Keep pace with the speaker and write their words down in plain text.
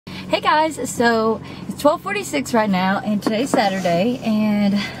Hey guys, so it's 12:46 right now and today's Saturday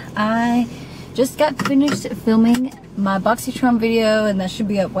and I just got finished filming my BoxyCharm video and that should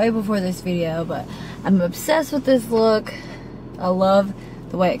be up way before this video, but I'm obsessed with this look. I love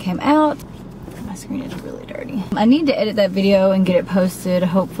the way it came out. My screen is really dirty. I need to edit that video and get it posted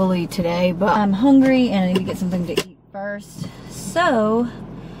hopefully today, but I'm hungry and I need to get something to eat first. So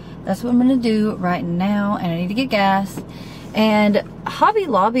that's what I'm gonna do right now, and I need to get gas. And Hobby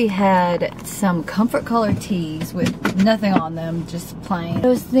Lobby had some comfort color tees with nothing on them, just plain. I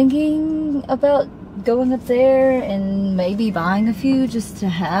was thinking about going up there and maybe buying a few just to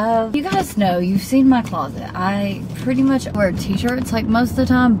have. You guys know, you've seen my closet. I pretty much wear t-shirts like most of the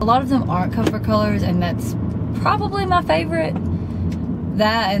time. A lot of them aren't comfort colors and that's probably my favorite.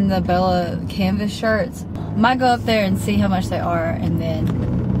 That and the Bella canvas shirts. Might go up there and see how much they are and then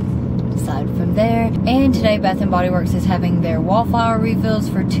decide from there. And today Bath & Body Works is having their wallflower refills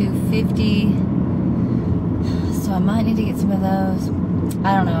for $2.50. So I might need to get some of those.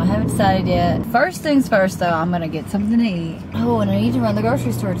 I don't know, I haven't decided yet. First things first though, I'm gonna get something to eat. Oh, and I need to run the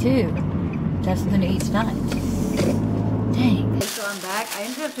grocery store too. To have something to eat tonight. Dang. So I'm back. I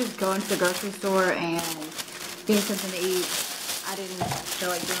ended up just going to the grocery store and getting something to eat. I didn't feel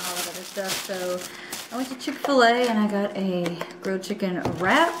like doing all that other stuff, so I went to Chick-fil-A and I got a grilled chicken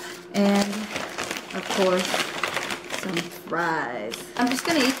wrap and, of course, some fries. I'm just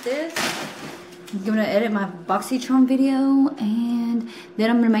gonna eat this. I'm gonna edit my BoxyCharm video and then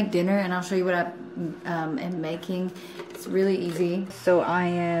I'm gonna make dinner and I'll show you what I am making. It's really easy. So I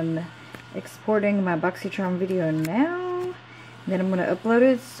am exporting my BoxyCharm video now. Then I'm gonna upload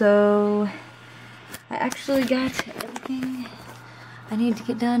it. So I actually got everything I need to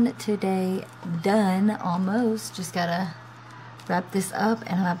get done today. Done almost. Just gotta wrap this up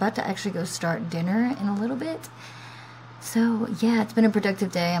and I'm about to actually go start dinner in a little bit. So yeah, it's been a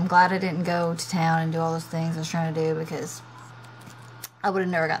productive day. I'm glad I didn't go to town and do all those things I was trying to do because I would have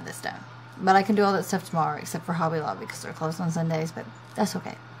never got this done. But I can do all that stuff tomorrow except for Hobby Lobby because they're closed on Sundays, but that's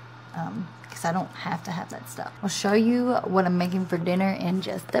okay. Because I don't have to have that stuff. I'll show you what I'm making for dinner in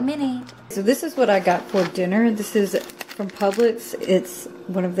just a minute. So this is what I got for dinner. This is from Publix. It's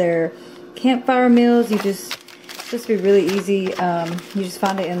one of their campfire meals. It's supposed to be really easy. You just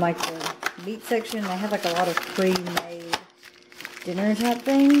find it in like the meat section. They have like a lot of pre-made dinner type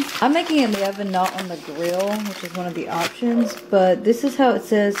things. I'm making it in the oven, not on the grill, which is one of the options. But this is how it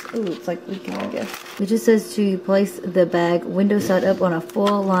says. Ooh, it's like leaking, I guess. It just says to place the bag window side up on a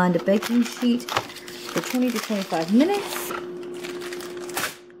full lined baking sheet for 20 to 25 minutes.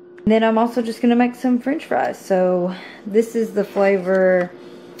 And then I'm also just gonna make some French fries. So this is the flavor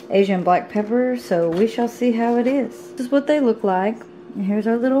Asian black pepper. So we shall see how it is. This is what they look like. And here's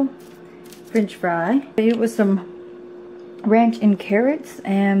our little French fry. I eat it with some ranch and carrots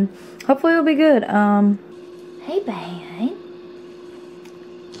and hopefully it'll be good. Hey babe.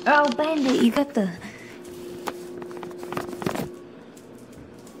 Oh Bandit, you got the,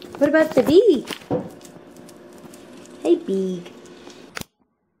 what about the Big? Hey Big.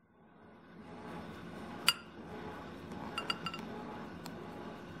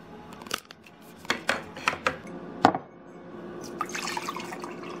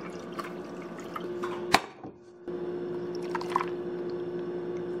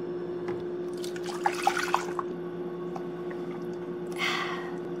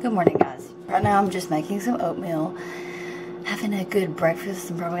 Good morning guys. Right now I'm just making some oatmeal, having a good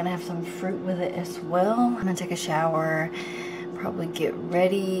breakfast. I'm probably gonna have some fruit with it as well. I'm gonna take a shower, probably get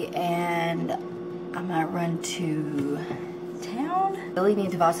ready, and I might run to town. I really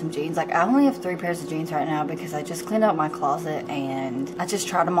need to buy some jeans. Like I only have 3 pairs of jeans right now because I just cleaned out my closet and I just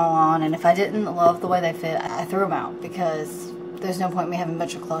tried them all on, and if I didn't love the way they fit, I threw them out because there's no point in me having a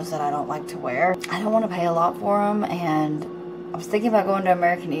bunch of clothes that I don't like to wear. I don't want to pay a lot for them, and I was thinking about going to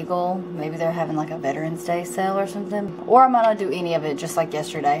American Eagle. Maybe they're having like a Veterans Day sale or something. Or I might not do any of it, just like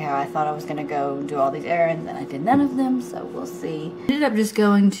yesterday, how I thought I was gonna go do all these errands and I did none of them, so we'll see. I ended up just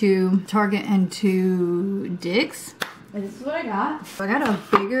going to Target and to Dick's. And this is what I got. So I got a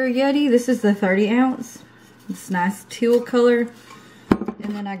bigger Yeti. This is the 30 ounce. This nice teal color.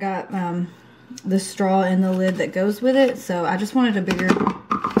 And then I got the straw and the lid that goes with it. So I just wanted a bigger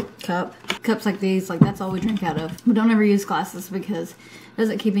cup. Cups like these, like that's all we drink out of. We don't ever use glasses because it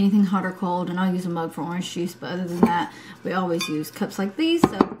doesn't keep anything hot or cold, and I'll use a mug for orange juice, but other than that, we always use cups like these,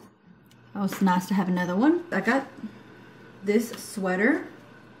 so that was nice to have another one. I got this sweater.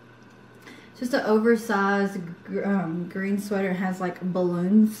 Just an oversized green sweater. It has like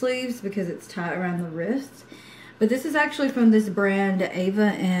balloon sleeves because it's tied around the wrists. But this is actually from this brand, Ava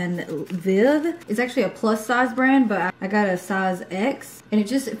and Viv. It's actually a plus size brand, but I got a size X. And it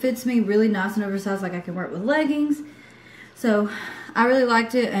just fits me really nice and oversized, like I can wear it with leggings. So I really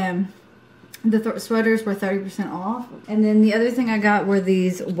liked it. The sweaters were 30% off. And then the other thing I got were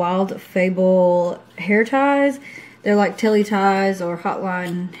these Wild Fable hair ties. They're like telly ties or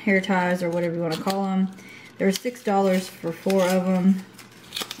hotline hair ties or whatever you want to call them. They were $6 for 4 of them.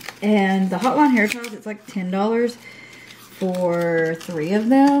 And the hotline hair ties, it's like $10 for 3 of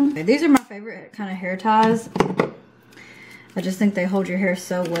them. These are my favorite kind of hair ties. I just think they hold your hair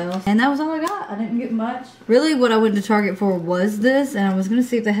so well. And that was all I got. I didn't get much. Really what I went to Target for was this. And I was going to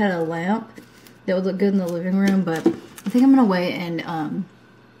see if they had a lamp that would look good in the living room. But I think I'm going to wait and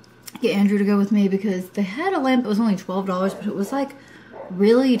get Andrew to go with me, because they had a lamp that was only $12, but it was like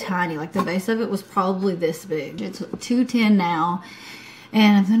really tiny. Like the base of it was probably this big. It's $2.10 now,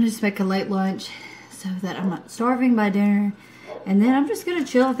 and I'm gonna just make a late lunch so that I'm not starving by dinner, and then I'm just gonna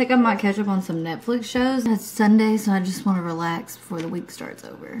chill. I think I might catch up on some Netflix shows. It's Sunday, so I just want to relax before the week starts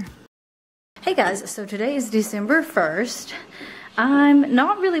over. Hey guys, so today is December 1st. I'm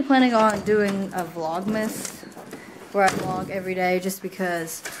not really planning on doing a Vlogmas where I vlog every day, just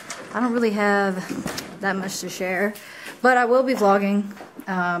because I don't really have that much to share. But I will be vlogging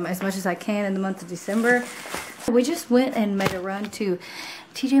as much as I can in the month of December. We just went and made a run to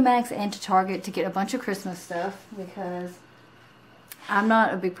TJ Maxx and to Target to get a bunch of Christmas stuff, because I'm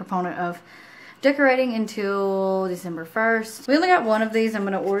not a big proponent of decorating until December 1st. We only got one of these. I'm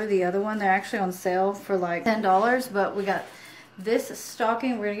going to order the other one. They're actually on sale for like $10, but we got this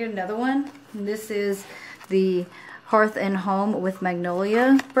stocking. We're going to get another one. And this is the Hearth and Home with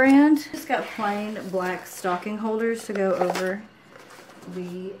Magnolia brand. Just got plain black stocking holders to go over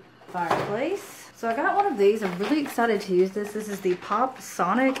the fireplace. So I got one of these. I'm really excited to use this. This is the Pop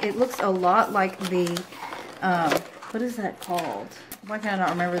Sonic. It looks a lot like the, what is that called? Why can I not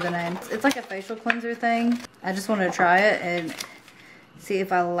remember the name? It's like a facial cleanser thing. I just wanted to try it and see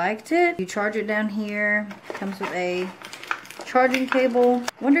if I liked it. You charge it down here. It comes with a charging cable.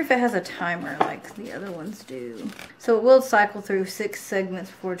 Wonder if it has a timer like the other ones do. So it will cycle through 6 segments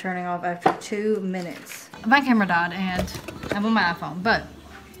before turning off after 2 minutes. My camera died and I'm on my iPhone, but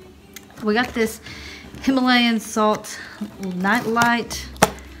we got this Himalayan salt night light.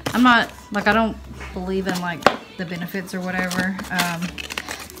 I'm not, like, I don't believe in like the benefits or whatever.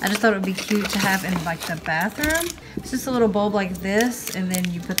 I just thought it would be cute to have in like the bathroom. It's just a little bulb like this, and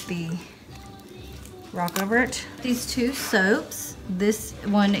then you put the rock over it. These 2 soaps. This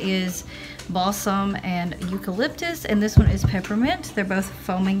one is balsam and eucalyptus, and this one is peppermint. They're both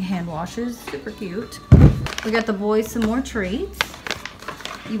foaming hand washes. Super cute. We got the boys some more treats.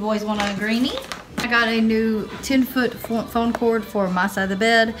 You boys want a greenie? I got a new 10-foot phone cord for my side of the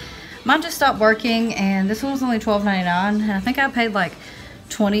bed. Mine just stopped working, and this one was only $12.99, and I think I paid like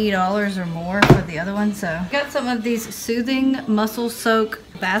 $20 or more for the other one. So got some of these soothing muscle soak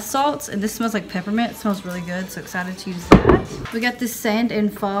bath salts, and this smells like peppermint. It smells really good, so excited to use that. We got this sand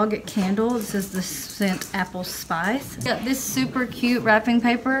and fog candle. This is the scent apple spice. Got this super cute wrapping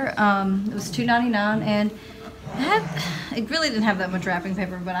paper. It was $2.99, and it really didn't have that much wrapping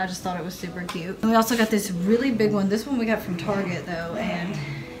paper, but I just thought it was super cute. And we also got this really big one. This one we got from Target though, and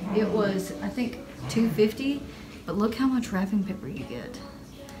it was, I think, $2.50, but look how much wrapping paper you get.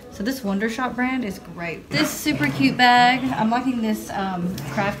 So this Wonder Shop brand is great. This super cute bag, I'm liking this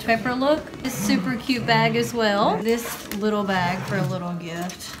craft paper look. This super cute bag as well. This little bag for a little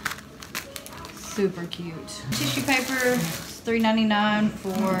gift. Super cute. Tissue paper, $3.99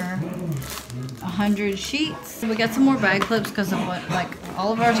 for 100 sheets. We got some more bag clips because of what, like,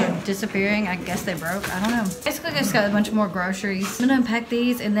 all of ours are disappearing. I guess they broke. I don't know. Basically, I just got a bunch more groceries. I'm gonna unpack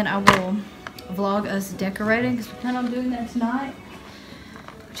these and then I will vlog us decorating because we plan on doing that tonight.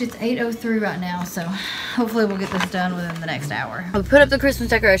 Which it's 8:03 right now, so hopefully we'll get this done within the next hour. We put up the Christmas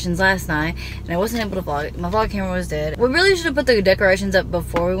decorations last night, and I wasn't able to vlog it. My vlog camera was dead. We really should have put the decorations up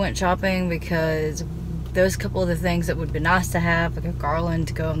before we went shopping, because there was a couple of the things that would be nice to have, like a garland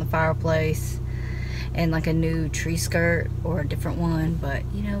to go in the fireplace, and like a new tree skirt or a different one, but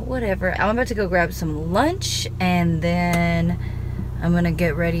you know, whatever. I'm about to go grab some lunch, and then I'm gonna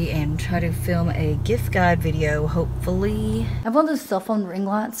get ready and try to film a gift guide video, hopefully. I have one of those cell phone ring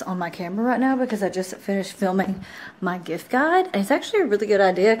lights on my camera right now because I just finished filming my gift guide. And it's actually a really good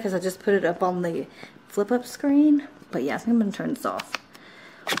idea because I just put it up on the flip up screen. But yeah, I think I'm gonna turn this off.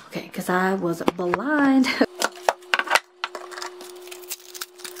 Okay, because I was blind.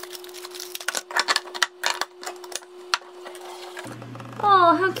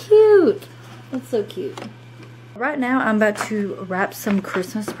 Oh, how cute. That's so cute. Right now, I'm about to wrap some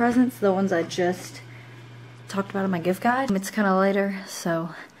Christmas presents, the ones I just talked about in my gift guide. It's kind of later, so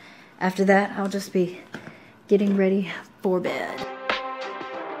after that, I'll just be getting ready for bed.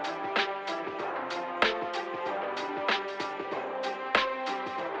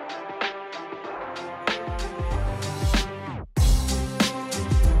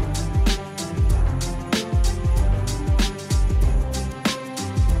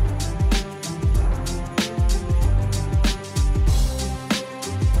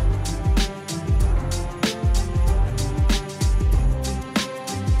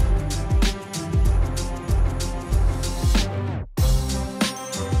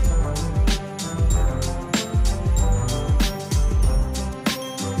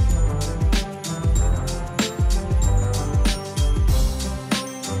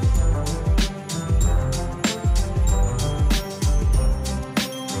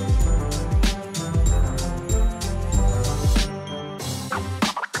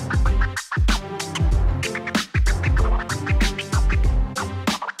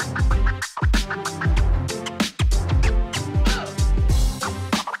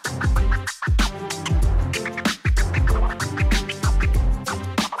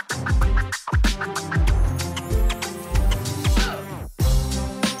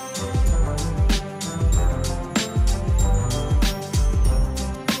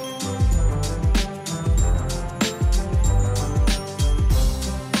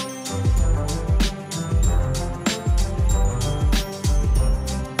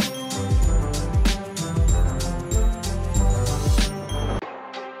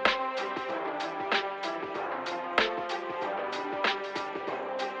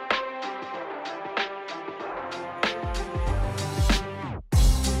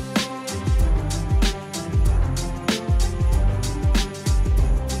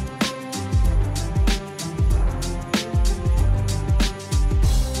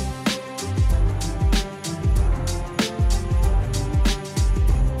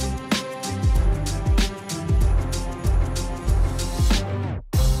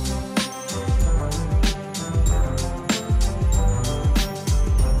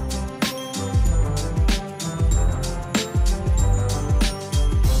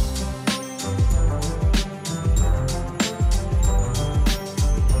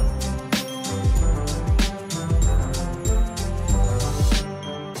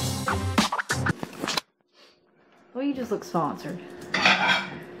 Well, you just look sponsored.